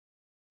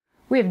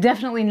We have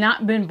definitely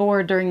not been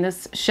bored during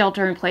this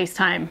shelter-in-place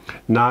time.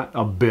 Not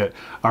a bit.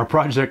 Our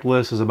project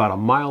list is about a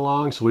mile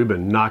long, so we've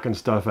been knocking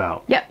stuff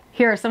out. Yep,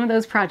 here are some of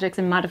those projects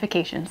and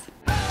modifications.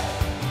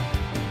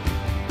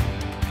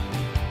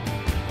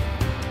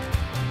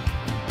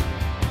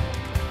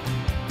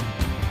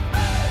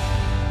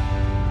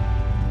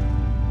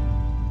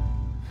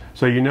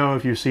 So you know,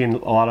 if you've seen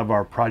a lot of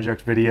our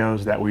project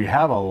videos, that we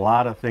have a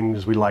lot of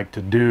things we like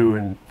to do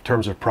in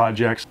terms of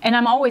projects. And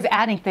I'm always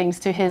adding things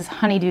to his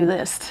honey-do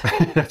list.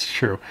 That's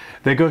true.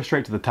 They go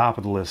straight to the top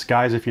of the list.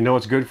 Guys, if you know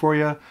what's good for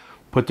you,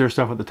 put their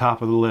stuff at the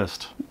top of the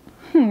list.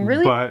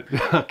 Really? But,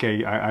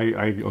 okay,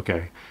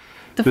 okay.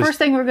 The first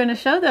thing we're going to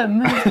show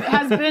them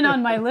has been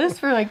on my list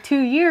for like 2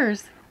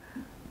 years.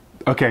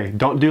 Okay,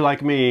 don't do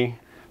like me.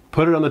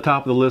 Put it on the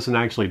top of the list and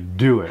actually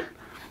do it.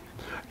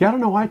 Yeah, I don't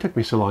know why it took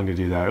me so long to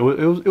do that.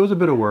 It was a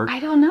bit of work.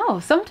 I don't know.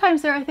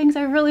 Sometimes there are things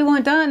I really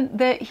want done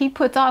that he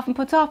puts off and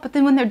puts off, but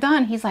then when they're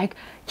done, he's like,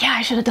 yeah,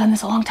 I should have done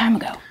this a long time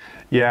ago.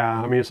 Yeah,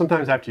 I mean,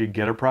 sometimes after you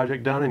get a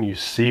project done and you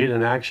see it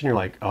in action, you're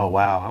like, oh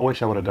wow, I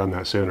wish I would have done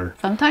that sooner.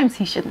 Sometimes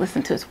he should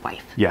listen to his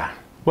wife. Yeah.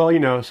 Well, you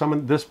know,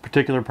 this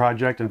particular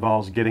project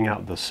involves getting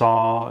out the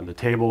saw and the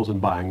tables and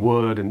buying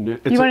wood. And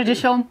you want to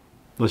just show them?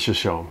 Let's just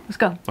show them. Let's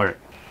go. All right.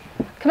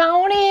 Come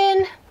on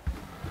in.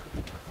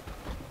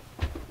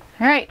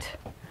 All right.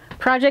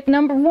 Project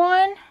number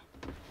 1.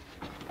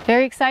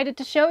 Very excited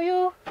to show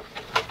you.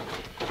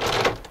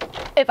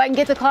 If I can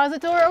get the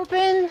closet door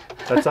open.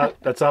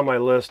 That's on my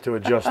list, to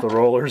adjust the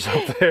rollers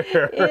up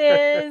there.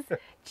 It is.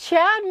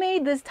 Chad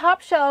made this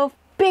top shelf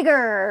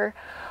bigger.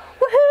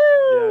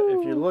 Woohoo! Yeah,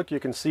 if you look, you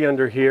can see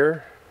under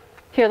here.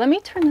 Here, let me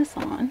turn this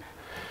on.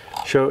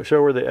 Show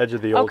where the edge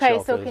of the old shelf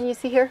is. Okay, so can you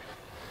see here?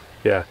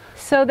 Yeah.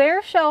 So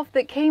their shelf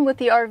that came with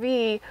the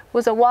RV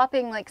was a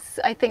whopping, like,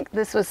 I think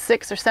this was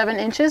 6 or 7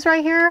 inches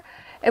right here.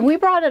 And we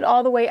brought it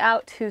all the way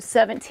out to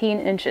 17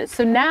 inches.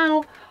 So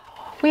now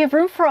we have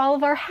room for all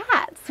of our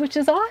hats, which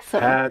is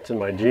awesome. Hats and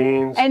my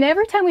jeans. And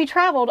every time we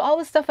traveled, all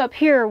the stuff up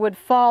here would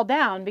fall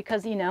down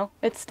because, you know,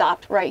 it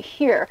stopped right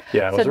here.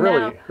 Yeah, it was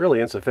really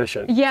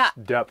insufficient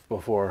depth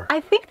before. I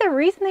think the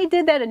reason they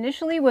did that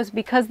initially was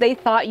because they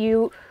thought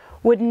you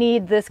would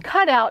need this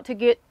cutout to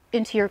get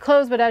into your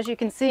clothes, but as you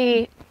can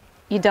see,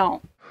 you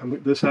don't.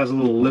 This has a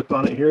little lip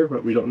on it here,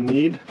 but we don't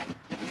need.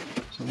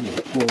 So I'm going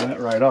to pull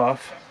that right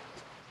off.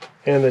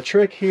 And the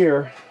trick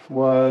here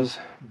was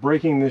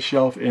breaking this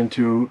shelf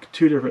into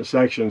 2 different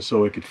sections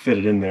so it could fit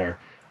it in there.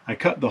 I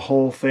cut the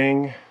whole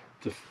thing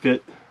to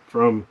fit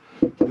from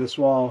this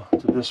wall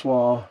to this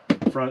wall,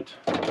 front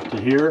to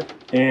here,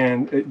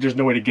 and there's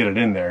no way to get it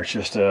in there. It's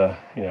just a,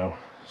 you know,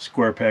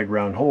 square peg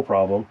round hole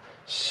problem.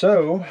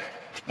 So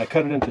I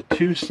cut it into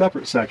 2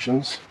 separate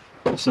sections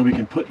so we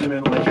can put them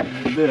in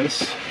like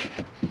this.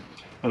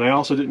 And I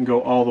also didn't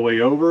go all the way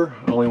over,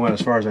 I only went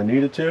as far as I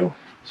needed to.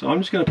 So I'm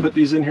just going to put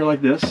these in here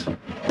like this.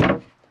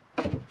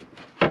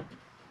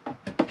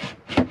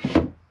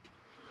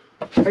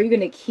 Are you going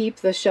to keep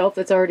the shelf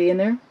that's already in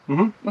there?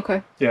 Mm-hmm.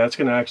 Okay. Yeah, it's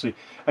going to actually,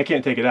 I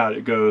can't take it out.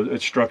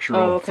 It's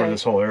structural for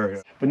this whole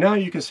area. But now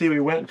you can see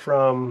we went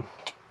from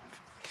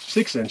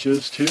 6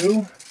 inches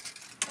to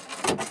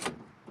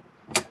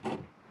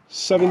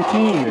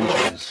 17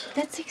 inches.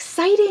 That's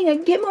exciting. I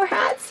can get more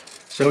hats.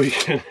 So we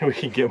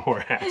can get more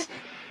hats.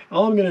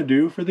 All I'm going to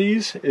do for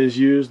these is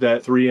use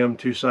that 3M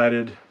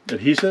 2-sided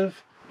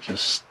adhesive.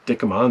 Just stick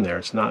them on there.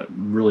 It's not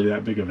really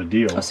that big of a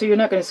deal. Oh, so you're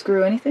not going to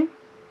screw anything?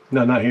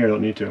 No, not here. I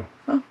don't need to.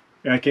 Oh.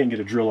 I can't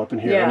get a drill up in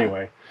here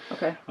anyway.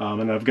 Okay.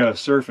 And I've got a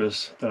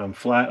surface that I'm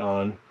flat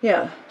on.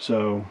 Yeah.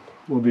 So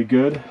we'll be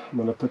good. I'm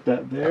going to put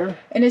that there.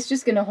 And it's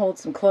just going to hold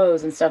some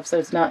clothes and stuff, so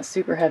it's not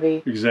super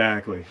heavy.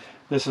 Exactly.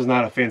 This is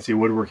not a fancy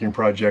woodworking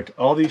project.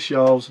 All these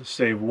shelves,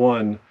 save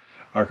one,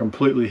 are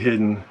completely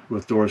hidden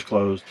with doors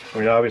closed. I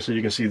mean, obviously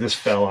you can see this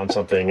fell on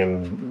something,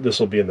 and this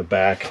will be in the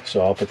back,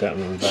 so I'll put that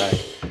in the back.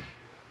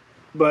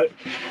 But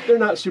they're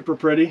not super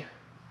pretty,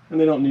 and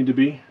they don't need to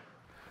be.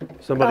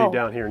 Somebody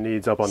down here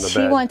needs up on the bed.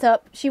 She wants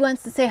up. She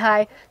wants to say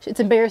hi. It's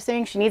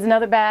embarrassing. She needs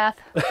another bath.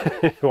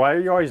 Why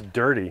are you always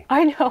dirty?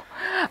 I know.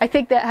 I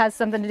think that has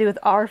something to do with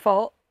our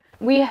fault.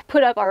 We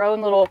put up our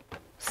own little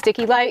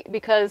sticky light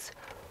because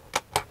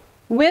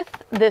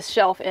with this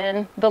shelf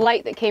in, the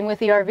light that came with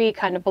the RV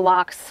kind of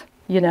blocks,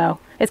 you know,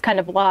 it's kind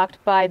of blocked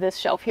by this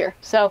shelf here.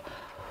 So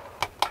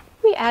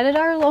we added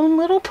our own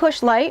little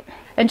push light.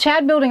 And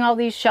Chad building all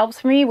these shelves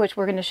for me, which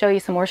we're going to show you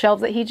some more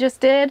shelves that he just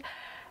did,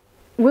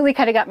 really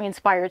kind of got me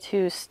inspired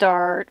to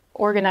start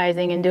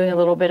organizing and doing a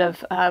little bit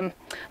of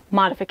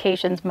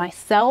modifications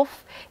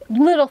myself.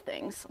 Little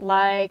things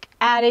like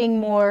adding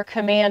more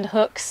command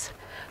hooks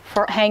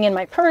for hanging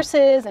my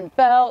purses and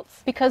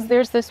belts, because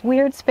there's this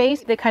weird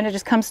space that kind of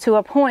just comes to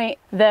a point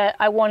that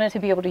I wanted to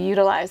be able to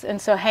utilize.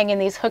 And so hanging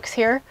these hooks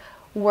here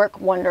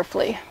work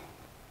wonderfully.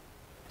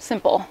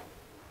 Simple.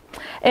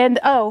 And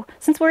oh,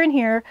 since we're in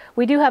here,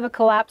 we do have a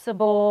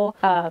collapsible...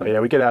 yeah,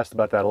 we get asked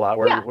about that a lot.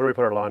 Where do we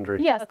put our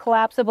laundry? Yes, a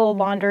collapsible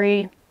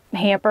laundry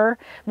hamper.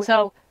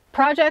 So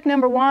project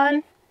number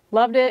 1,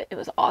 loved it. It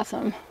was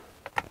awesome.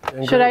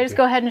 Should I just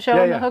go ahead and show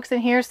them the hooks in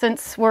here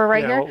since we're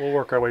right here? We'll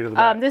work our way to the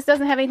back. This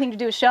doesn't have anything to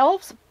do with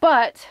shelves,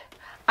 but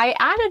I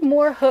added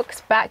more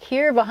hooks back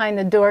here behind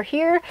the door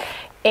here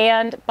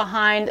and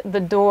behind the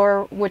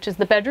door, which is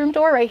the bedroom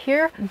door right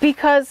here,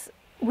 because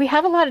we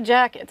have a lot of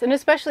jackets, and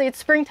especially it's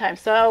springtime.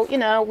 So, you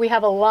know, we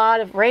have a lot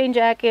of rain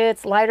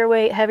jackets, lighter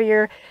weight,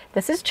 heavier.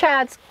 This is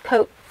Chad's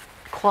coat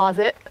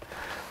closet,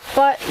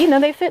 but you know,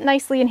 they fit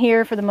nicely in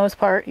here for the most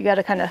part. You got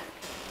to kind of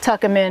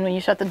tuck them in when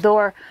you shut the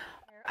door.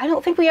 I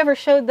don't think we ever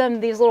showed them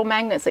these little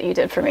magnets that you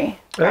did for me,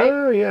 right?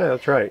 Oh yeah,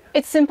 that's right.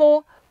 It's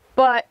simple,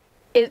 but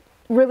it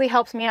really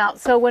helps me out.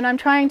 So when I'm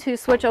trying to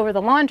switch over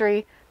the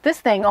laundry, this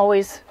thing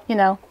always, you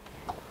know,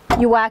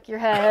 you whack your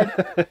head,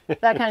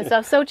 that kind of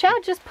stuff. So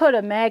Chad just put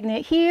a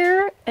magnet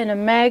here and a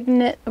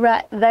magnet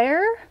right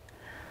there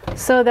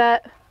so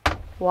that,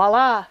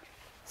 voila.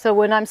 So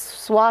when I'm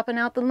swapping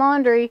out the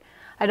laundry,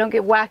 I don't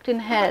get whacked in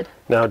the head.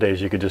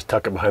 Nowadays you could just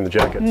tuck it behind the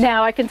jackets.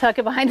 Now I can tuck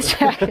it behind the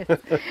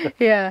jackets.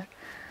 Yeah.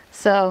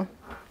 So,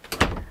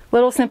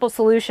 little simple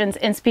solutions.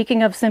 And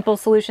speaking of simple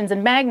solutions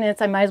and magnets,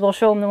 I might as well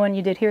show them the one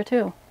you did here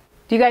too.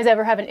 Do you guys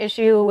ever have an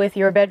issue with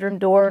your bedroom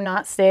door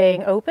not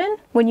staying open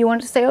when you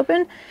want it to stay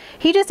open?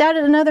 He just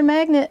added another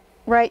magnet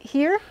right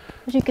here,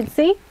 as you can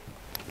see,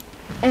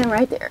 and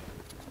right there.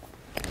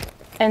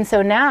 And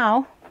so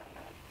now,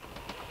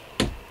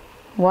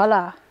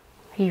 voila.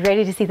 Are you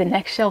ready to see the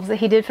next shelves that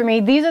he did for me?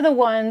 These are the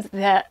ones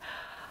that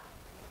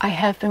I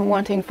have been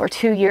wanting for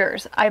 2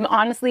 years. I'm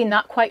honestly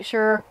not quite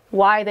sure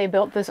why they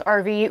built this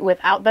RV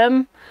without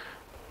them,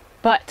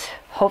 but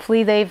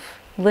hopefully they've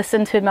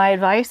listened to my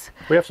advice.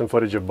 We have some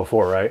footage of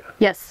before, right?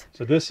 Yes.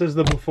 So this is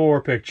the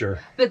before picture.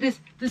 But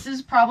this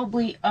is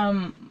probably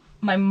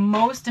my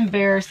most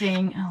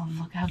embarrassing. Oh,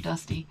 look how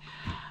dusty.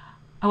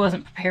 I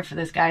wasn't prepared for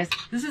this, guys.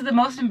 This is the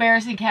most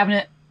embarrassing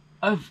cabinet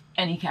of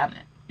any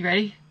cabinet. You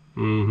ready?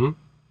 Mm-hmm.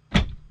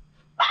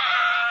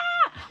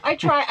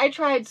 I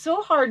tried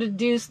so hard to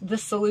do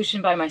this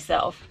solution by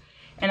myself,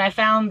 and I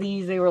found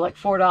these. They were like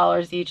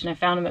 $4 each, and I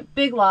found them at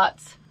Big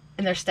Lots,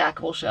 and they're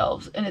stackable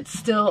shelves, and it's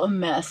still a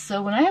mess.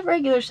 So when I have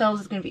regular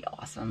shelves, it's gonna be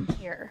awesome.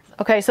 Here.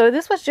 Okay, so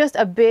this was just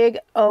a big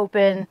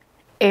open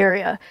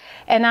area,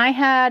 and I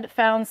had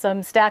found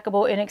some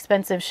stackable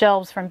inexpensive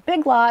shelves from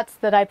Big Lots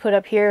that I put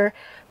up here,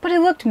 but it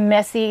looked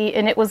messy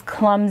and it was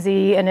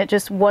clumsy, and it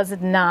just was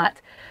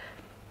not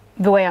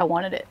the way I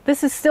wanted it.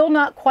 This is still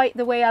not quite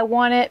the way I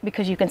want it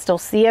because you can still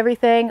see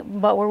everything,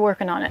 but we're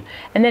working on it.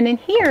 And then in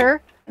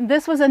here,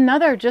 this was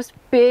another just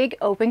big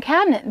open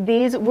cabinet.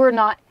 These were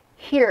not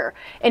here,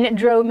 and it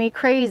drove me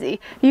crazy.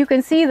 You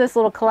can see this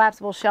little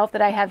collapsible shelf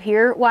that I have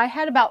here. Well, I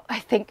had about, I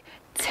think,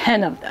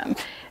 10 of them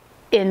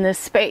in this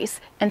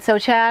space. And so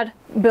Chad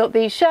built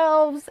these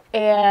shelves,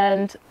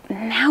 and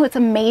now it's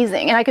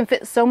amazing. And I can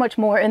fit so much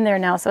more in there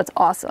now, so it's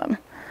awesome.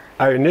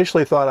 I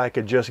initially thought I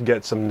could just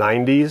get some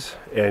 90s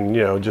and,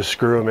 you know, just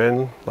screw them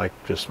in like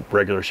just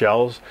regular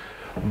shelves.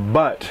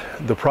 But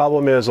the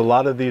problem is a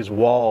lot of these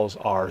walls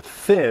are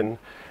thin,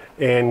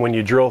 and when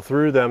you drill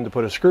through them to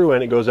put a screw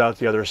in, it goes out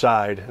the other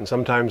side. And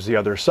sometimes the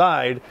other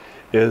side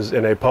is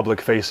in a public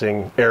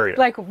facing area.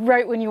 Like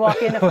right when you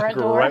walk in the front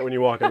door. Right when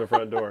you walk in the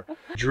front door.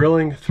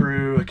 Drilling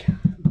through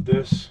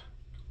this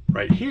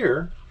right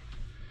here,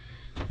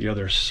 the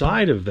other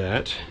side of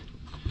that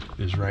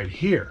is right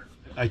here.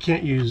 I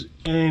can't use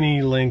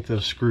any length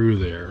of screw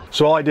there.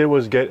 So all I did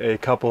was get a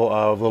couple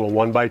of little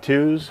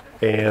 1x2s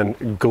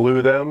and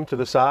glue them to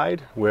the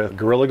side with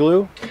Gorilla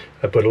Glue.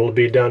 I put a little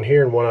bead down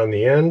here and one on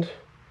the end.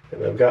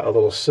 And I've got a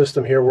little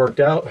system here worked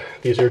out.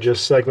 These are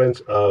just segments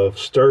of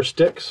stir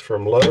sticks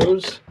from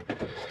Lowe's.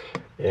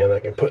 And I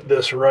can put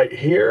this right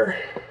here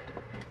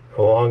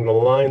along the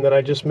line that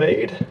I just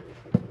made.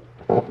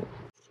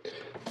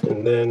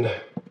 And then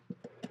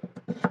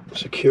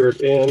secure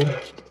it in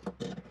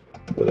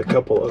with a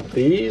couple of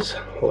these,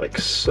 like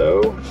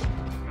so.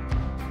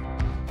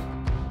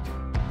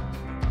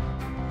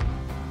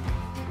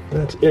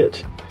 That's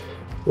it.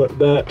 Let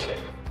that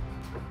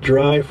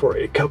dry for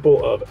a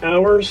couple of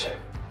hours.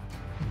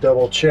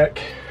 Double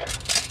check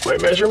my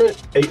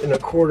measurement, 8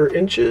 1/4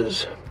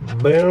 inches.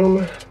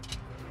 Boom,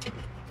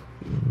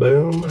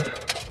 boom.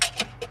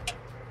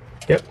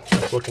 Yep,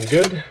 that's looking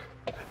good.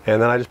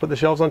 And then I just put the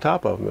shelves on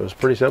top of them. It was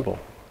pretty simple.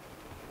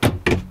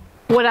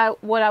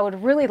 What I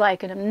would really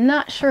like, and I'm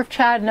not sure if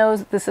Chad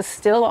knows this is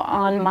still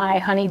on my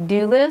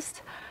honey-do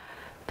list,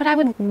 but I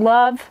would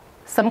love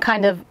some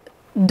kind of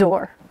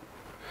door.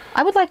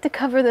 I would like to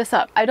cover this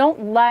up. I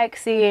don't like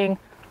seeing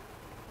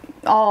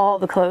all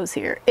the clothes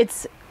here.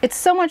 It's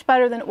so much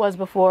better than it was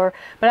before,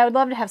 but I would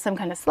love to have some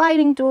kind of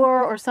sliding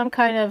door or some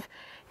kind of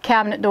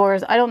cabinet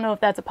doors. I don't know if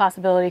that's a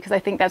possibility because I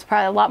think that's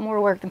probably a lot more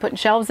work than putting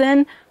shelves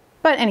in.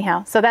 But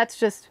anyhow, so that's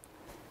just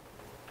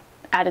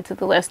added to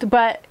the list,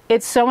 but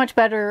it's so much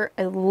better.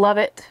 I love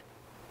it.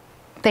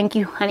 Thank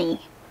you, honey.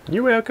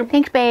 You're welcome.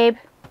 Thanks, babe.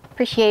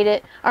 Appreciate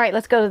it. All right,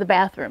 let's go to the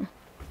bathroom.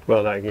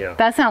 Well, yeah.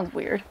 That sounds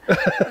weird.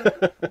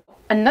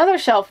 Another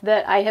shelf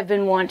that I have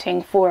been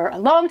wanting for a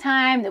long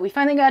time that we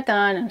finally got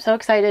done, I'm so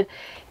excited,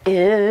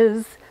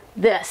 is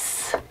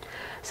this.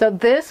 So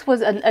this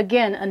was,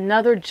 again,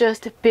 another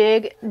just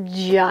big,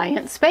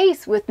 giant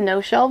space with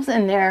no shelves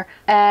in there.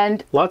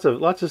 And lots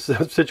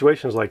of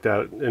situations like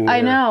that in I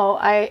here. know.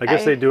 I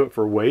guess they do it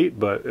for weight,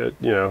 but you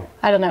know.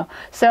 I don't know.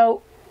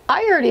 So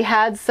I already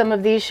had some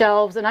of these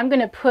shelves, and I'm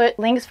going to put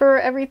links for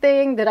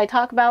everything that I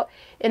talk about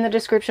in the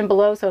description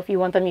below. So if you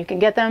want them, you can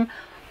get them.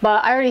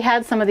 But I already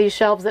had some of these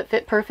shelves that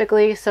fit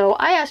perfectly. So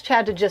I asked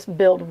Chad to just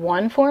build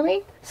one for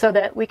me so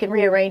that we can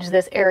rearrange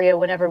this area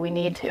whenever we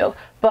need to.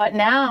 But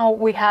now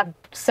we have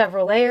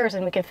several layers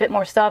and we can fit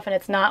more stuff, and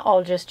it's not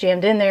all just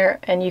jammed in there,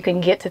 and you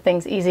can get to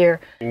things easier.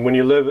 When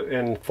you live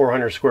in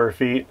 400 square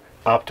feet,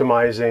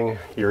 optimizing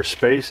your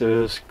space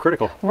is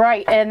critical.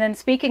 Right. And then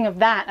speaking of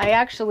that, I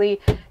actually,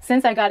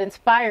 since I got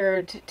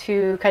inspired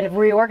to kind of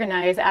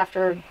reorganize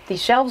after these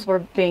shelves were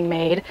being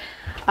made,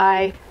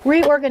 I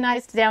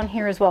reorganized down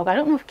here as well. I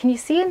don't know if, can you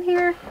see in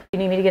here? You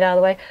need me to get out of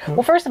the way?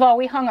 Well, first of all,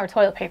 we hung our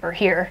toilet paper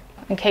here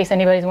in case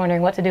anybody's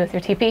wondering what to do with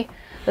your teepee.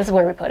 This is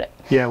where we put it.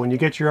 Yeah, when you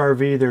get your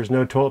RV, there's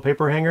no toilet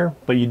paper hanger,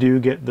 but you do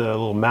get the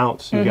little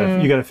mounts. You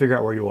gotta figure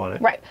out where you want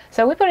it. Right.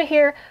 So we put it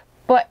here.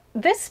 But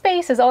this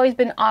space has always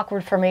been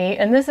awkward for me,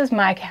 and this is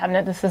my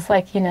cabinet. This is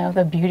like, you know,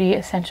 the beauty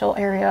essential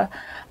area.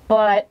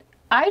 But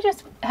I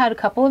just had a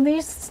couple of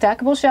these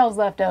stackable shelves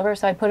left over,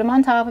 so I put them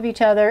on top of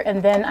each other,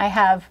 and then I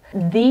have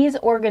these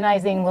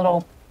organizing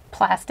little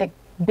plastic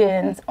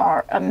bins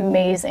are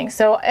amazing.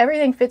 So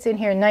everything fits in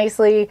here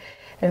nicely,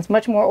 and it's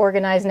much more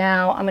organized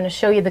now. I'm going to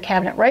show you the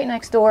cabinet right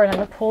next door, and I'm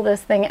going to pull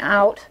this thing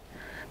out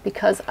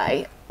because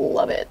I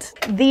love it.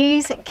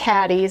 These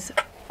caddies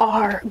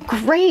are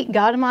great.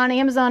 Got them on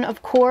Amazon,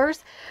 of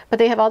course, but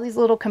they have all these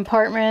little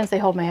compartments. They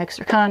hold my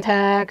extra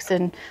contacts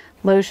and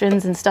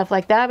lotions and stuff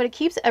like that, but it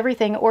keeps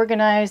everything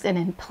organized and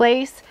in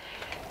place.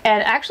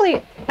 And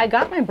actually, I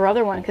got my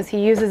brother one because he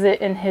uses it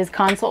in his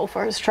console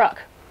for his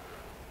truck.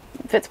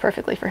 It fits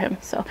perfectly for him.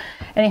 So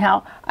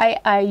anyhow,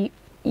 I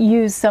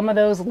use some of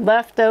those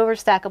leftover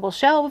stackable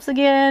shelves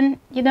again.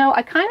 You know,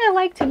 I kind of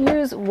like to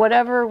use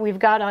whatever we've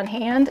got on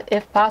hand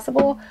if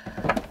possible.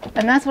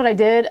 And that's what I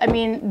did. I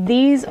mean,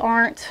 these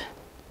aren't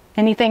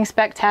anything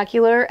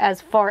spectacular as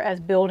far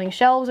as building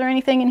shelves or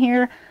anything in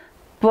here,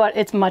 but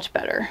it's much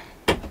better.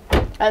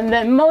 And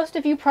then most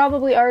of you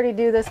probably already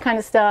do this kind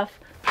of stuff.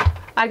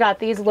 I got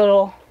these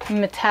little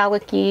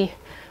metallic-y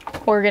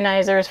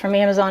organizers from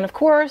Amazon, of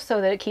course,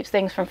 so that it keeps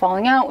things from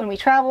falling out when we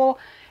travel.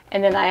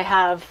 And then I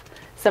have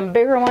some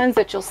bigger ones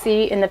that you'll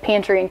see in the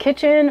pantry and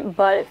kitchen,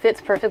 but it fits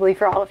perfectly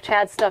for all of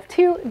Chad's stuff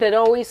too. That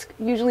always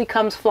usually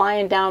comes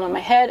flying down on my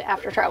head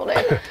after travel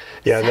day.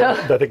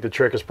 Yeah, so, I think the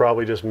trick is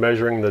probably just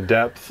measuring the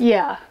depth.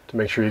 Yeah. To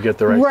make sure you get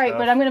the right stuff.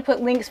 But I'm going to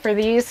put links for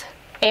these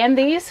and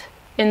these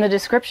in the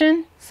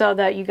description so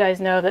that you guys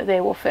know that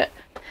they will fit.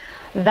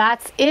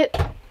 That's it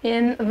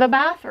in the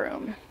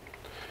bathroom.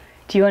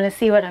 Do you want to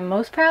see what I'm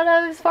most proud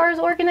of as far as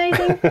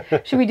organizing?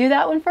 Should we do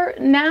that one for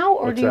now,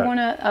 or do you want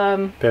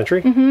to?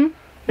 Pantry? Mm-hmm.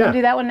 Yeah.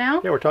 Do that one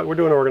now? Yeah, we're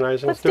doing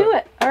organizing. Let's do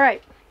it. All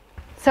right.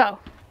 So,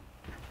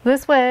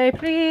 this way,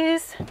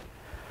 please.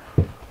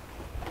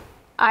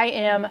 I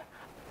am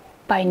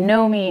by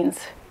no means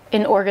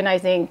an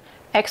organizing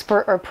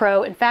expert or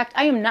pro. In fact,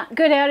 I am not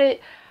good at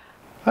it.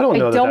 I don't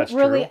know that's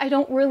true. I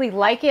don't really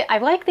like it. I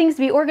like things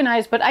to be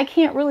organized, but I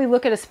can't really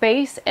look at a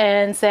space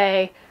and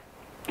say,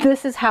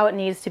 this is how it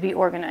needs to be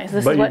organized.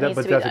 This is what needs to be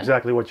done. But that's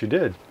exactly what you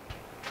did.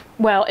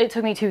 Well, it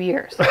took me 2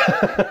 years. So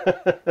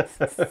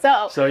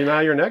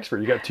now you're an expert.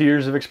 You got 2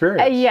 years of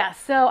experience. Yeah,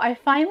 so I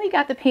finally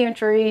got the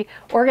pantry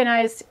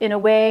organized in a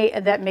way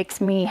that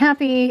makes me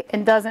happy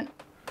and doesn't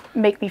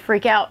make me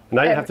freak out.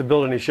 Now you have to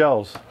build any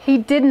shelves. He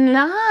did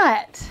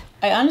not.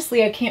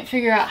 I can't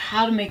figure out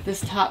how to make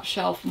this top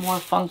shelf more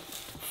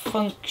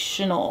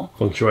functional.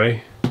 Feng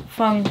shui?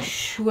 Feng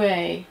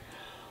shui.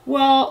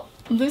 Well,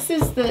 this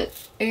is the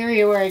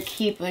area where I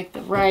keep like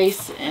the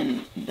rice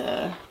and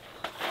the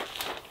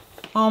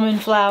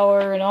almond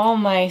flour and all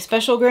my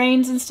special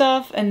grains and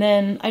stuff, and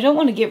then I don't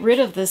want to get rid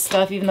of this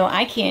stuff even though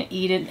I can't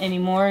eat it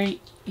anymore.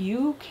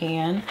 You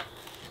can.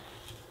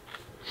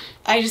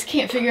 I just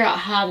can't figure out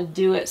how to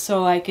do it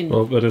so I can...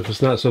 Well, but if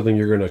it's not something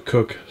you're going to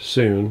cook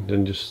soon,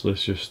 then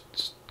let's just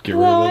get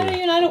rid of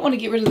it. I don't want to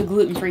get rid of the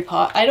gluten-free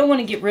pot. I don't want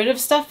to get rid of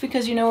stuff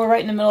because, you know, we're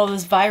right in the middle of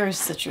this virus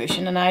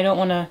situation, and I don't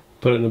want to...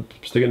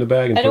 Stick it in the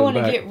bag and put it back. I don't want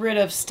to get rid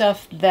of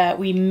stuff that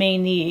we may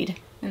need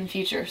in the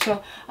future.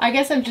 So I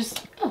guess I'm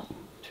just... Oh,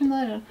 turn the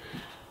light on.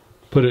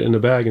 Put it in the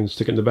bag and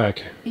stick it in the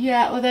back.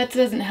 Yeah, well, that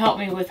doesn't help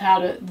me with how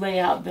to lay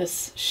out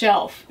this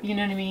shelf. You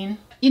know what I mean?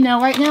 You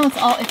know, right now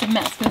it's a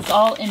mess because it's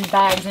all in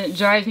bags and it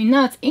drives me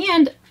nuts.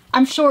 And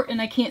I'm short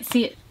and I can't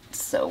see it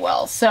so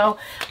well. So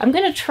I'm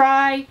going to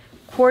try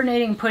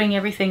coordinating putting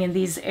everything in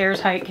these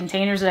airtight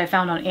containers that I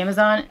found on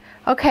Amazon.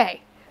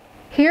 Okay,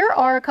 here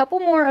are a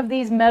couple more of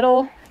these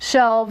metal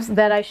shelves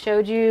that I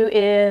showed you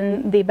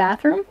in the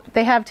bathroom.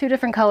 They have 2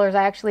 different colors.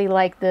 I actually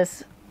like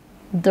this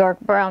dark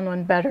brown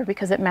one better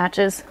because it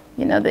matches,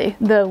 you know,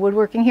 the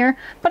woodworking here.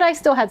 But I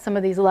still had some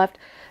of these left.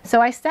 So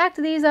I stacked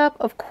these up.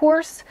 Of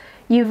course,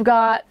 you've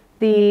got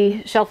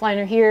the shelf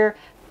liner here.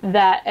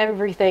 that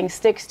everything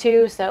sticks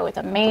to, so it's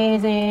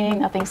amazing.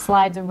 Nothing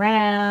slides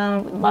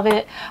around. Love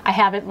it. I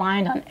have it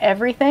lined on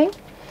everything.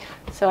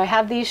 So I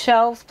have these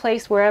shelves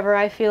placed wherever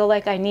I feel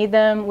like I need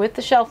them with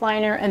the shelf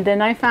liner, and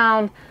then I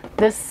found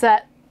this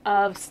set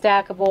of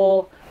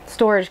stackable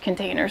storage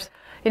containers.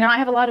 You know, I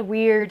have a lot of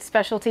weird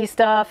specialty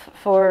stuff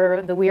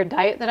for the weird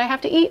diet that I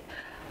have to eat,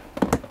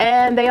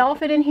 and they all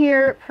fit in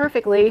here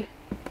perfectly.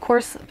 Of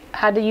course,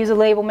 had to use a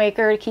label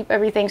maker to keep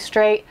everything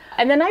straight.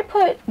 And then I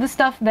put the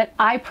stuff that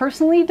I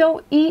personally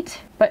don't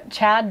eat, but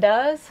Chad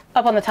does,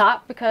 up on the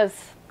top because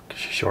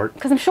she's short.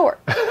 Because I'm short.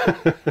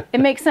 It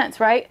makes sense,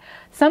 right?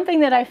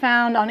 Something that I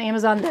found on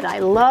Amazon that I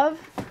love.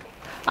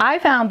 I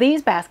found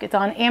these baskets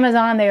on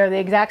Amazon. They are the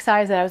exact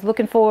size that I was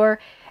looking for.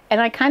 And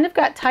I kind of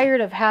got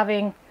tired of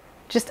having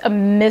just a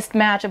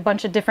mismatch, a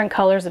bunch of different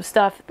colors of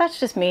stuff. That's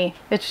just me.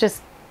 It's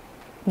just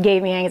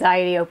gave me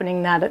anxiety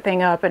opening that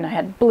thing up, and I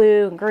had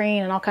blue and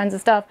green and all kinds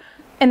of stuff.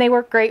 And they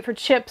work great for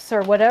chips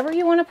or whatever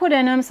you want to put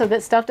in them so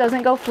that stuff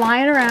doesn't go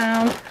flying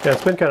around. Yeah,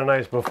 it's been kind of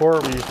nice.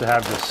 Before we used to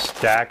have the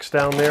stacks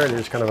down there and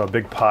there's kind of a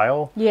big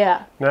pile.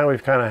 Yeah. Now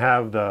we've kind of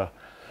have the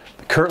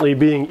currently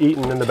being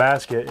eaten in the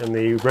basket and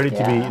the ready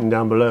to be eaten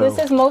down below. This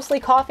is mostly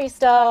coffee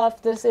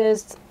stuff. This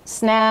is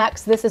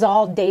snacks. This is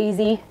all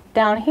Daisy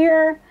down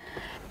here.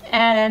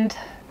 And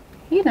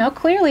you know,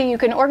 clearly you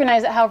can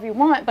organize it however you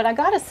want, but I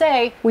gotta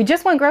say, we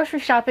just went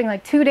grocery shopping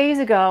like 2 days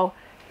ago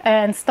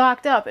and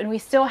stocked up, and we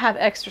still have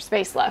extra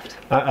space left.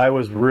 I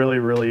was really,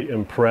 really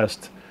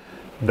impressed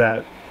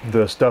that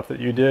the stuff that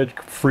you did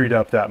freed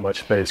up that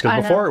much space,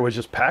 because before it was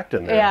just packed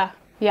in there. Yeah,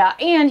 yeah,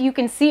 and you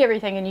can see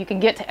everything and you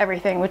can get to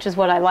everything, which is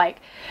what I like.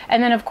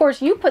 And then of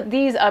course you put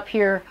these up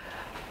here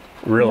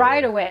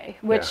right away,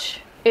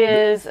 which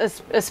is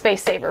a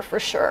space saver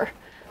for sure.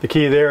 The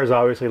key there is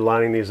obviously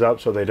lining these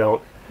up so they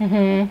don't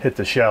hit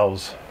the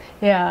shelves.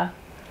 Yeah,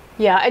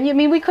 yeah, and you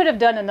mean we could have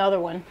done another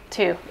one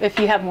too if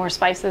you have more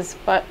spices.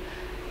 But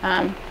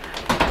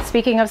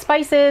speaking of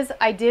spices,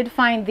 I did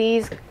find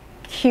these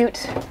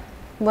cute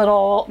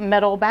little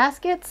metal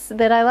baskets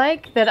that I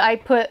like. That I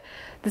put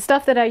the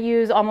stuff that I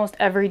use almost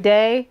every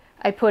day.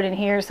 I put in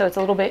here so it's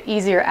a little bit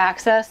easier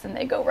access, and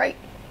they go right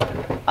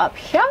up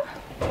here.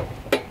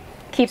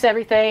 Keeps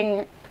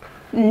everything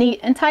neat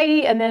and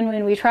tidy, and then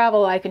when we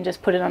travel, I can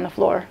just put it on the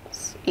floor.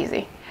 It's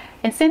easy.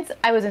 And since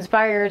I was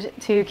inspired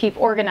to keep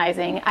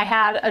organizing, I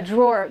had a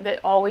drawer that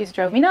always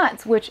drove me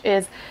nuts, which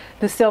is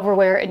the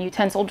silverware and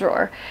utensil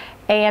drawer.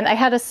 And I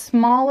had a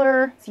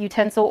smaller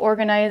utensil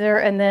organizer,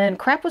 and then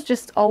crap was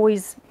just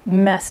always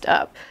messed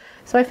up.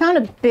 So I found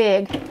a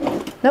big,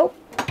 nope,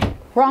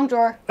 wrong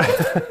drawer.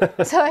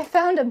 So I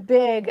found a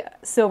big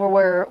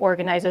silverware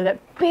organizer that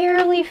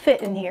barely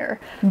fit in here,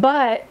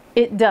 but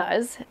it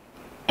does.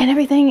 And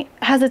everything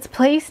has its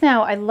place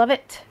now. I love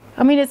it.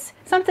 I mean, it's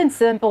something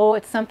simple,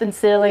 it's something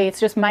silly, it's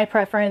just my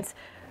preference.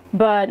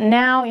 But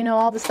now, you know,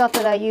 all the stuff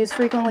that I use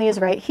frequently is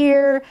right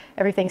here.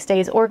 Everything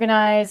stays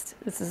organized.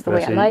 This is the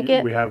way I like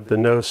it. We have the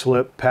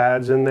no-slip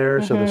pads in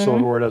there so the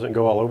silverware doesn't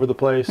go all over the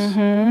place.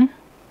 And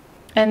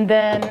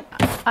then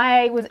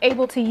I was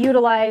able to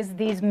utilize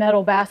these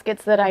metal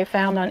baskets that I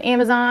found on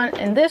Amazon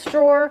in this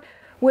drawer,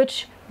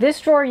 which this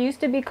drawer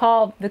used to be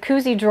called the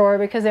koozie drawer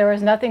because there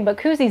was nothing but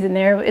koozies in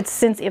there. It's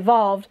since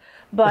evolved.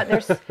 But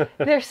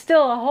there's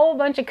still a whole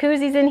bunch of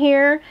koozies in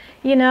here,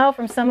 you know,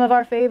 from some of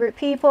our favorite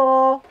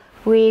people.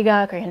 We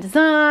got Grand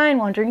Design,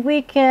 Wandering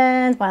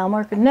Weekends, Mile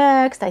Marker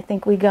Next. I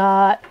think we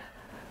got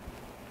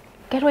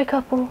Getaway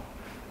Couple.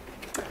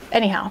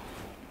 Anyhow,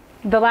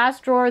 the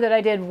last drawer that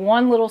I did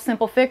one little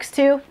simple fix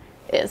to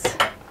is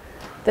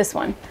this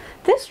one.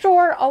 This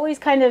drawer always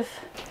kind of,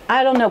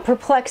 I don't know,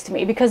 perplexed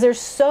me because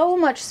there's so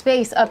much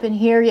space up in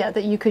here yet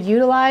that you could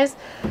utilize.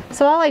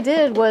 So all I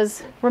did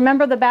was,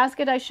 remember the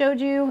basket I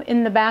showed you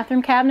in the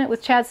bathroom cabinet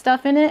with Chad's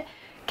stuff in it?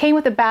 Came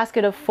with a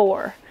basket of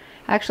 4.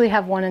 I actually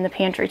have one in the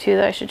pantry too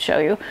that I should show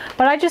you.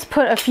 But I just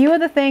put a few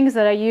of the things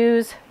that I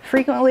use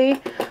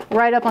frequently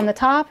right up on the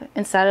top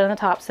and set it on the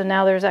top, so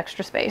now there's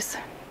extra space.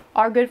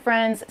 Our good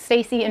friends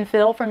Stacy and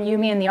Phil from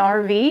Yumi and the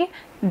RV,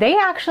 they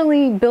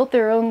actually built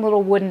their own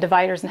little wooden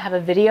dividers and have a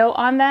video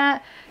on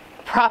that.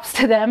 Props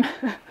to them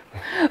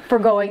for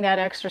going that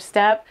extra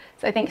step.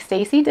 So I think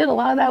Stacy did a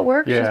lot of that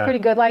work. She's pretty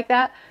good like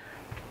that.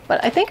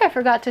 But I think I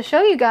forgot to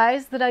show you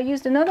guys that I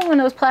used another one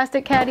of those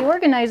plastic caddy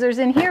organizers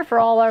in here for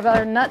all of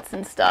our nuts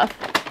and stuff.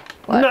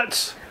 What?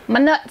 Nuts! My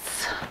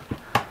nuts.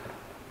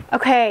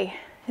 Okay,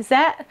 is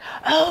that,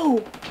 oh,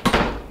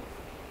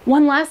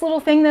 one last little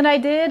thing that I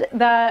did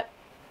that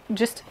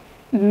just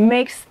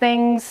makes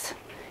things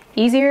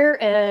easier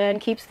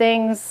and keeps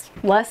things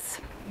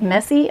less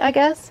messy, I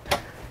guess.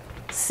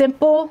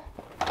 Simple.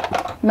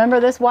 Remember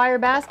this wire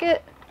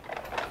basket?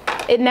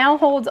 It now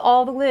holds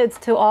all the lids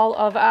to all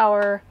of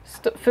our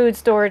food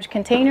storage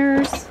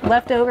containers,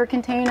 leftover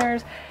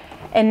containers,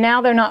 and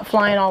now they're not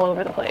flying all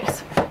over the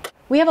place.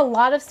 We have a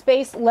lot of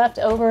space left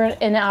over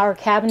in our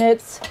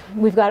cabinets.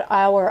 We've got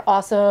our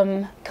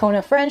awesome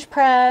Kona French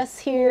press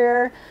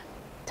here,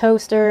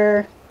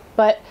 toaster,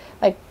 but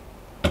like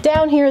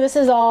down here, this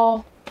is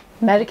all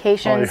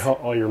medications.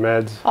 All your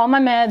meds. All my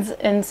meds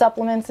and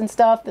supplements and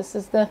stuff. This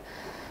is the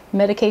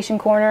medication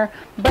corner.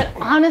 But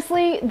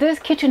honestly, this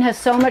kitchen has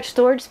so much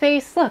storage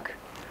space. Look,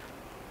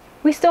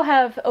 we still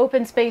have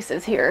open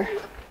spaces here,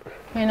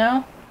 you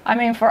know? I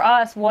mean, for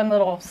us, one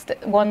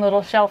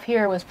little shelf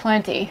here was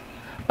plenty.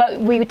 But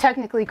we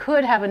technically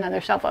could have another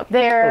shelf up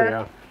there. Oh,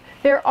 yeah.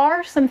 There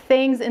are some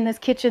things in this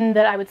kitchen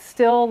that I would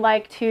still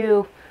like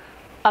to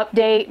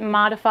update,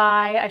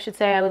 modify. I should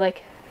say I would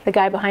like the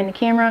guy behind the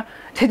camera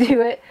to do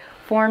it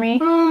for me.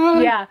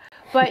 Yeah,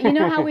 but you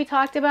know how we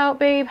talked about,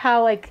 babe,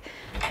 how like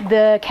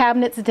the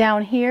cabinets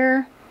down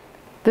here,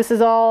 this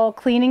is all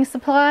cleaning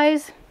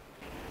supplies.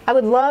 I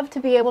would love to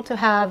be able to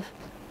have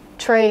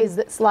trays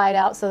that slide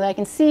out so that I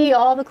can see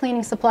all the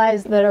cleaning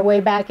supplies that are way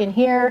back in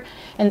here,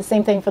 and the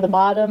same thing for the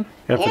bottom.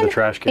 And for the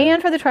trash can.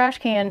 And for the trash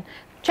can.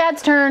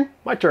 Chad's turn.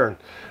 My turn.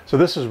 So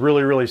this is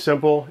really, really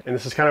simple, and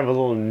this is kind of a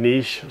little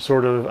niche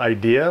sort of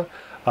idea,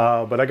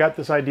 but I got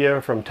this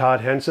idea from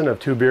Todd Henson of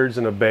Two Beards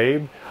and a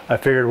Babe. I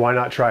figured why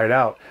not try it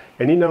out?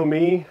 And you know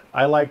me,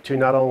 I like to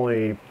not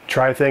only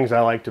try things,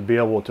 I like to be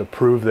able to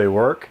prove they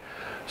work.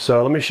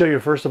 So let me show you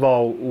first of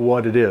all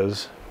what it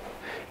is.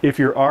 If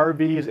your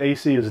RV's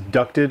AC is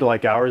ducted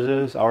like ours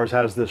is, ours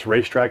has this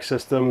racetrack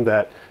system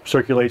that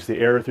circulates the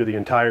air through the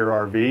entire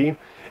RV,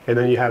 and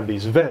then you have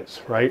these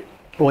vents, right?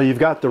 Well, you've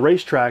got the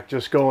racetrack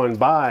just going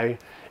by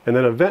and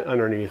then a vent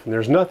underneath, and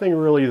there's nothing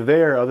really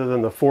there other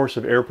than the force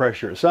of air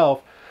pressure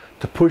itself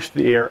to push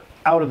the air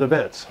out of the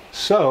vents.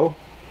 So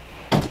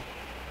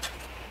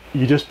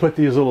you just put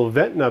these little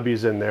vent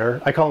nubbies in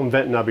there. I call them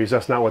vent nubbies,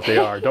 that's not what they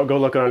are. Don't go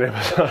looking on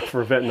Amazon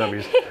for vent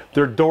nubbies.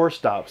 They're door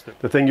stops,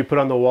 the thing you put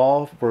on the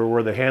wall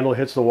where the handle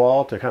hits the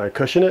wall to kind of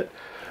cushion it.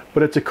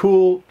 But it's a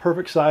cool,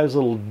 perfect size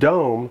little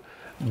dome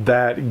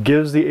that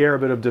gives the air a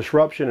bit of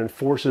disruption and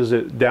forces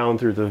it down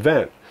through the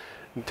vent.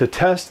 To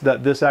test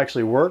that this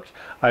actually worked,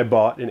 I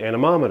bought an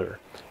anemometer.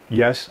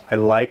 Yes, I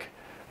like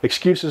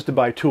excuses to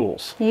buy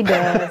tools. He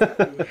does.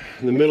 The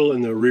middle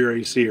and the rear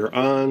AC are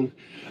on.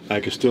 I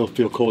can still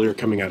feel cold air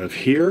coming out of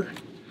here.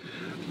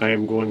 I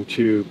am going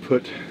to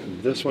put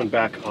this one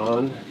back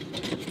on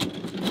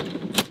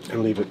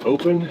and leave it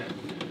open.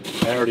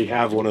 I already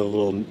have one of the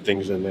little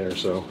things in there,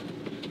 so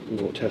we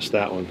won't test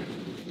that one.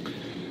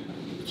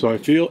 So I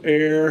feel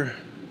air,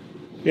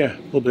 yeah,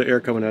 a little bit of air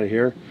coming out of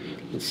here.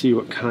 Let's see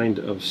what kind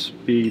of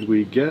speed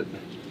we get.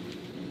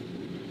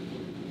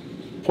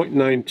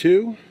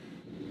 0.92.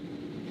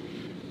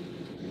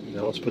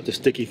 Now let's put the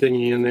sticky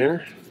thingy in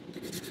there.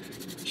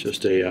 It's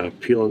just a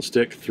peel and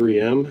stick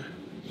 3M.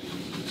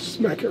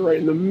 Smack it right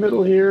in the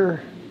middle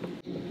here.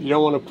 You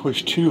don't want to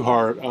push too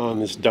hard on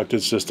this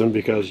ducted system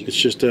because it's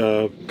just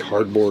a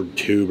cardboard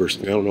tube or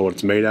something. I don't know what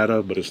it's made out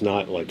of, but it's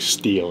not like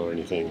steel or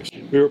anything.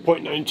 We were at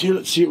 0.92.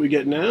 Let's see what we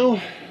get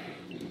now.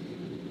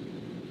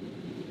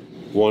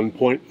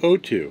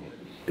 1.02.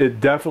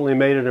 It definitely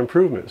made an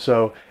improvement.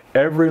 So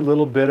every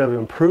little bit of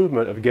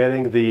improvement of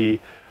getting the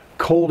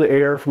cold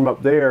air from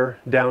up there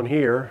down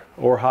here,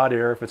 or hot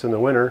air if it's in the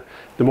winter,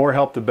 the more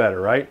help the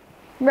better, right?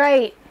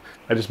 Right.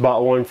 I just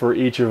bought one for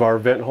each of our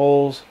vent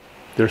holes.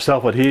 They're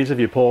self-adhesive.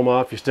 You pull them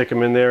off, you stick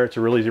them in there. It's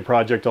a real easy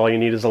project. All you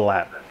need is a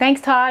ladder.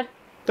 Thanks, Todd.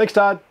 Thanks,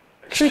 Todd.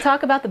 Should we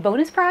talk about the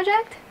bonus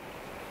project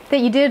that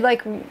you did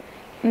like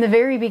in the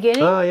very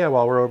beginning? Yeah,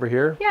 while we're over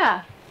here.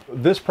 Yeah.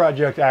 This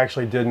project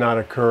actually did not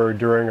occur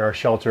during our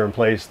shelter in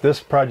place. This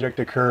project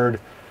occurred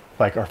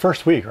like our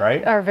first week,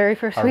 right? Our very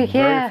first week,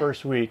 yeah. Our very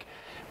first week,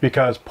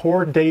 because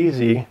poor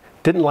Daisy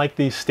didn't like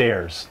these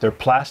stairs. They're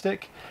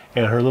plastic,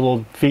 and her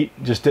little feet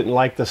just didn't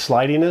like the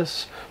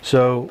slidiness.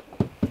 So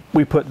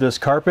we put this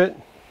carpet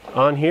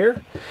on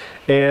here,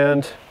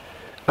 and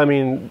I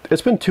mean,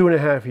 it's been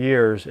 2.5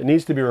 years. It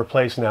needs to be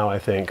replaced now, I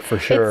think, for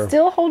sure. It's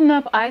still holding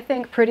up, I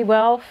think, pretty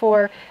well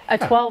for a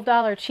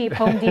 $12 cheap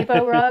Home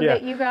Depot rug Yeah.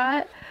 that you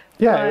got.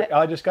 Yeah,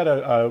 I just got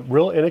a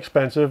real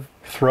inexpensive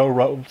what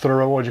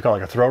would you call it,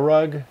 like a throw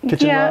rug?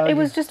 Kitchen rug? Yeah, it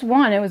was just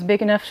one. It was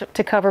big enough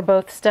to cover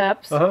both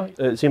steps.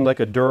 It seemed like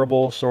a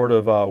durable sort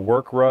of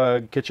work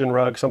rug, kitchen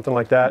rug, something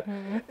like that.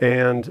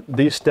 And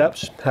these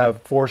steps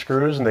have 4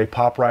 screws and they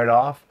pop right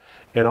off.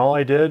 And all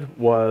I did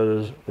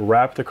was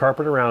wrap the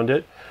carpet around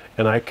it,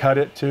 and I cut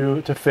it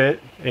to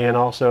fit, and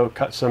also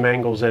cut some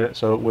angles in it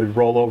so it would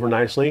roll over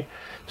nicely.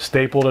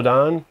 Stapled it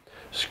on,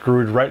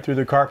 screwed right through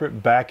the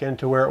carpet back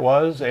into where it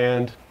was,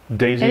 and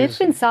Daisy's... And it's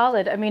been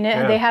solid. I mean,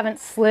 they haven't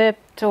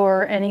slipped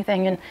or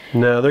anything. And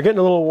no, they're getting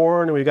a little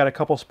worn, and we've got a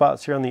couple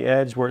spots here on the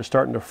edge where it's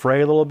starting to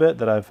fray a little bit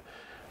that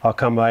I'll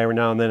come by every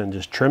now and then and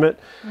just trim it.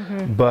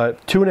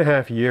 But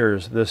 2.5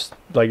 years, this,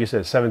 like you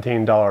said,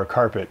 $17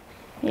 carpet.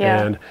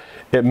 yeah. And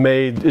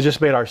it just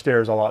made our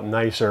stairs a lot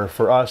nicer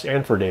for us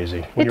and for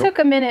Daisy. It took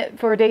a minute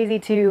for Daisy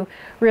to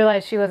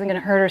realize she wasn't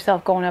going to hurt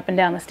herself going up and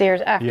down the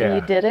stairs after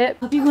you did it.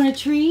 Hope you want a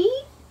tree?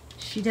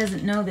 She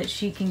doesn't know that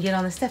she can get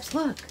on the steps.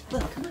 Look,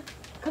 come on,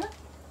 come on,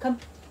 come.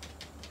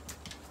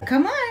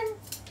 Come on.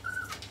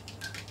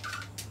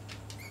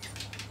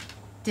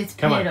 That's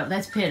pitiful.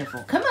 That's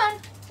pitiful. Come on.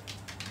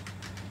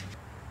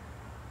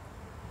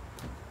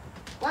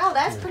 Wow,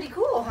 that's pretty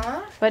cool,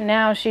 huh? but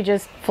now she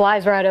just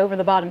flies right over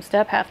the bottom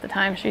step half the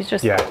time. She's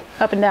just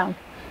up and down.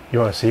 You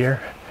want to see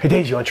her? Hey,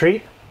 Daisy, you want a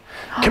treat?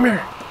 Come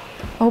here.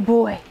 Oh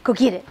boy, go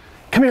get it.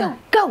 Come here.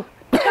 Go,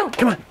 go, go.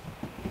 Come on.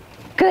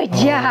 Good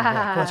job. Come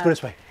on, let's go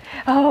this way.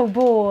 Oh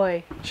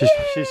boy. She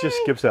just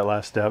skips that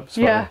last step. It's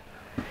yeah.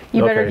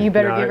 You better give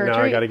her a treat.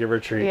 Now I gotta give her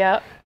a treat.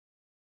 Yeah.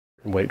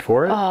 Wait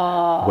for it.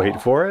 Oh.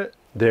 Wait for it.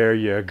 There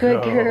you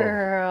go. Good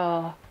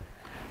girl.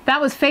 That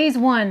was phase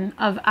 1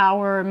 of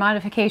our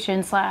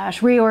modification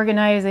 /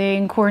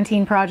 reorganizing,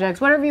 quarantine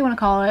projects, whatever you want to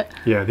call it.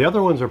 Yeah, the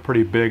other ones are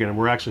pretty big and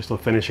we're actually still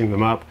finishing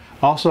them up.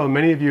 Also,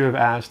 many of you have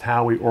asked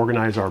how we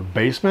organize our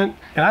basement.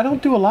 And I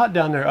don't do a lot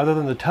down there other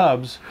than the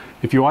tubs.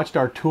 If you watched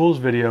our tools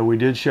video, we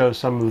did show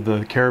some of the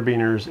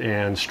carabiners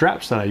and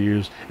straps that I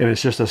use. And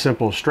it's just a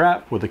simple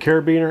strap with a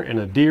carabiner and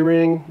a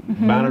D-ring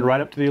mounted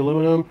right up to the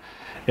aluminum.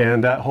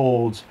 And that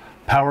holds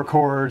power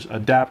cords,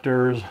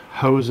 adapters,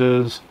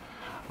 hoses.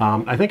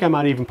 I think I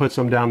might even put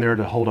some down there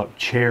to hold up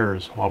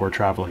chairs while we're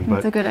traveling.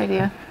 That's a good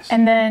idea.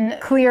 And then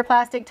clear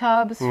plastic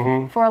tubs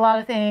for a lot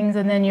of things,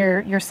 and then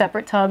your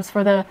separate tubs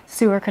for the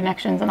sewer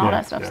connections and all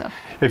that stuff. So,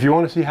 if you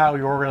want to see how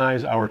we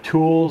organize our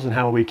tools and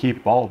how we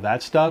keep all of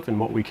that stuff and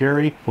what we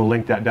carry, we'll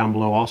link that down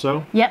below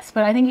also. Yes,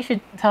 but I think you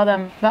should tell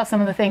them about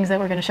some of the things that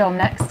we're going to show them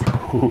next.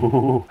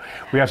 Ooh,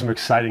 we have some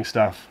exciting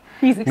stuff.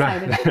 He's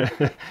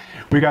excited.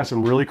 We got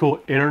some really cool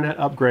internet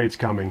upgrades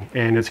coming,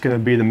 and it's going to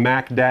be the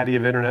Mac Daddy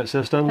of internet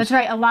systems. That's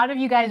right. A lot of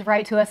you guys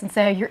write to us and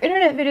say, your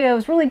internet video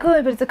is really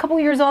good, but it's a couple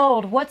years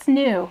old. What's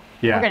new?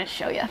 Yeah. We're going to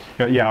show you.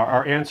 Yeah,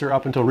 our answer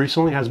up until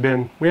recently has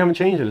been, we haven't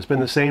changed it. It's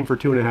been the same for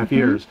 2.5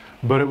 years,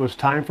 but it was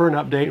time for an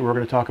update, and we're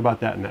going to talk about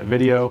that in that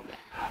video.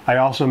 I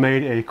also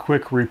made a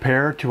quick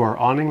repair to our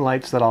awning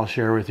lights that I'll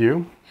share with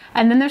you.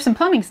 And then there's some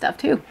plumbing stuff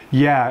too.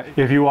 Yeah,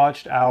 if you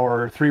watched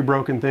our 3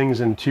 broken things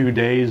in 2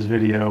 days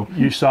video,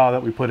 you saw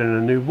that we put in a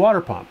new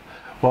water pump.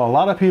 Well, a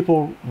lot of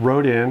people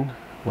wrote in,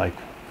 like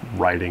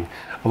writing,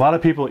 a lot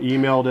of people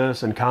emailed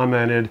us and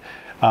commented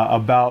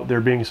about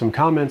there being some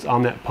comments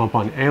on that pump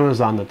on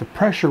Amazon that the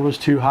pressure was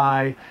too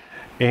high,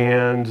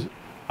 and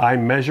I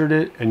measured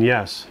it, and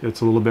yes,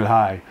 it's a little bit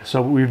high.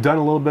 So we've done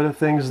a little bit of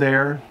things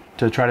there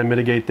to try to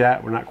mitigate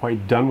that. We're not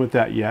quite done with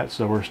that yet,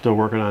 so we're still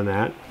working on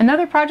that.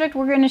 Another project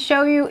we're going to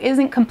show you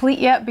isn't complete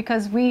yet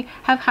because we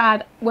have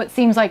had what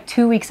seems like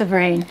 2 weeks of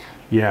rain.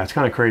 Yeah, it's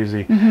kind of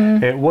crazy.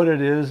 And what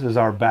it is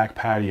our back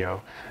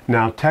patio.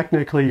 Now,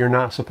 technically, you're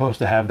not supposed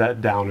to have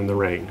that down in the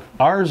rain.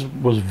 Ours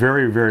was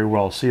very, very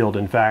well sealed.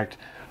 In fact,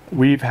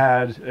 we've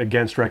had,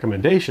 against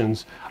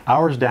recommendations,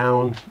 ours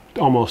down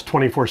almost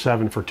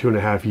 24/7 for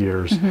 2.5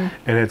 years.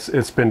 And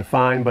it's been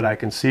fine, but I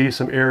can see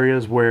some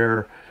areas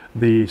where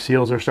the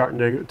seals are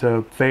starting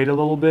to fade a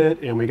little bit,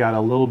 and we got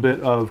a little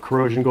bit of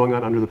corrosion going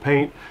on under the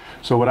paint.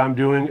 So what I'm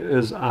doing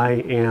is I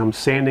am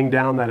sanding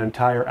down that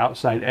entire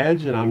outside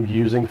edge, and I'm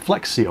using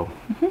Flex Seal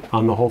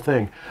on the whole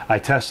thing. I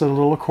tested a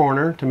little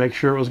corner to make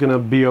sure it was going to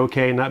be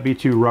okay, not be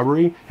too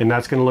rubbery, and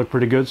that's going to look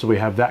pretty good, so we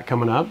have that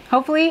coming up.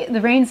 Hopefully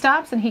the rain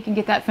stops and he can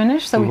get that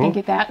finished so we can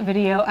get that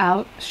video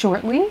out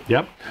shortly.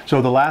 Yep.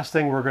 So the last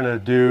thing we're going to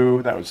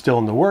do that was still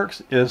in the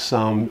works is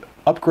some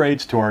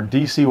upgrades to our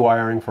DC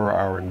wiring for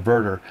our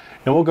inverter.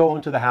 And we'll go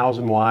into the hows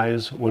and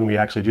whys when we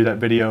actually do that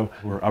video.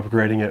 We're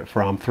upgrading it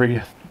from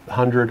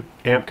 300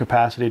 amp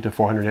capacity to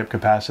 400 amp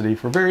capacity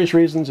for various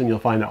reasons, and you'll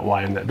find out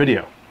why in that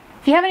video.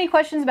 If you have any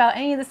questions about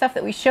any of the stuff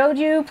that we showed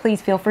you,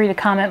 please feel free to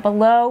comment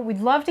below. We'd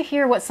love to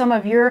hear what some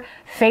of your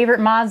favorite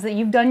mods that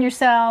you've done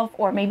yourself,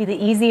 or maybe the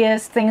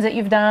easiest things that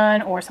you've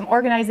done, or some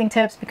organizing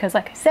tips, because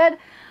like I said,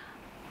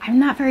 I'm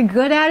not very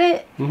good at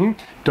it.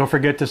 Don't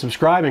forget to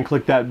subscribe and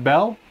click that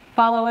bell.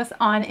 Follow us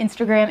on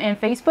Instagram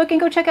and Facebook, and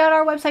go check out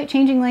our website,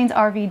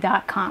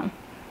 changinglanesrv.com.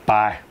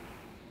 Bye.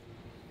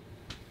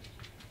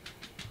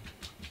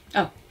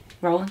 Oh,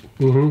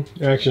 rolling?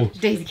 Action.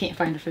 Daisy can't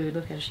find her food.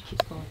 Look at her, she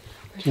keeps calling.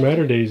 What's the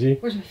matter, Daisy?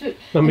 Where's my food?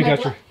 Am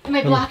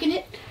I blocking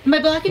it? Am I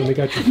blocking it?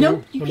 Got your food?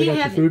 No, you can't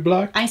have food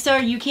blocked? I'm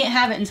sorry, you can't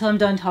have it until I'm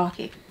done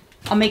talking.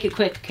 I'll make it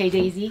quick, okay,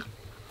 Daisy?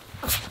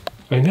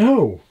 I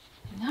know.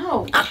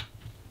 No.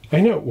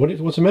 I know.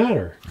 What's the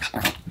matter?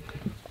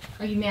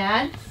 Are you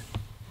mad?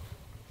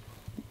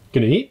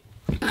 Gonna eat?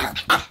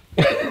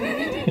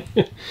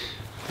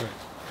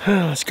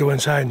 Let's go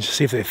inside and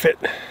see if they fit.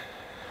 Is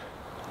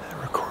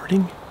that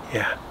recording?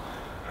 Yeah.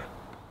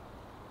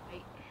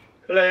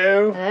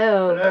 Hello.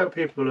 Hello. Hello,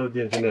 people of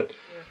the internet.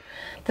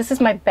 This is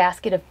my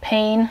basket of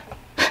pain.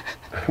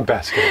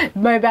 Basket.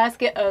 My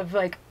basket of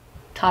like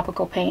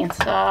topical pain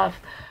stuff.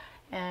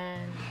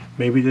 And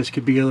Maybe this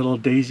could be a little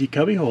Daisy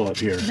cubbyhole up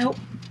here. nope.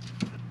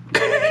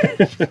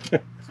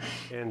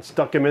 And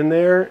stuck him in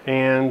there,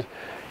 and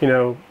you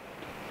know,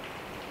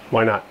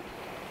 why not?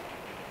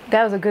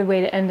 That was a good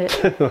way to end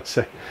it. Let's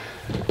see.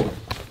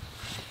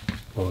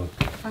 Hold on.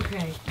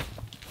 Okay.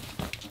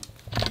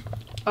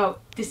 Oh,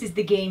 this is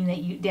the game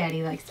that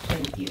Daddy likes to play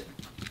with you.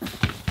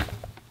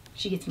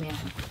 She gets mad.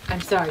 I'm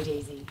sorry,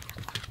 Daisy.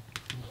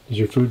 Is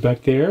your food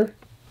back there?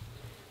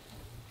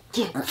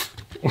 Yeah.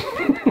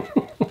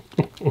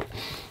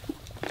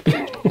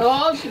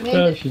 Oh, she made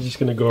Oh, it. she's just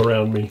gonna go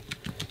around me.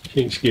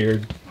 She ain't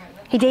scared. All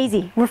right, Hey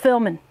Daisy, we're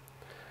filming.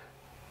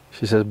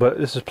 She says, but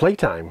this is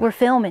playtime. We're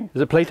filming.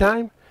 Is it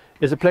playtime?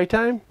 Is it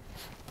playtime?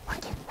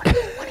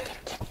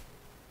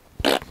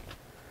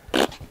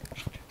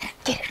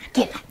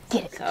 Get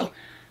it. So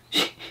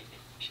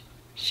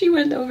she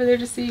went over there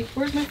to see,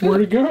 where's my food?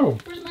 Where'd it go?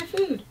 Where's my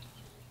food?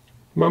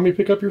 Mommy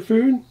pick up your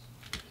food?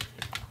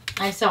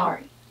 I'm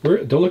sorry.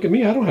 Don't look at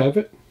me, I don't have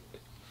it.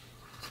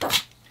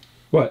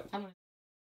 What? I'm gonna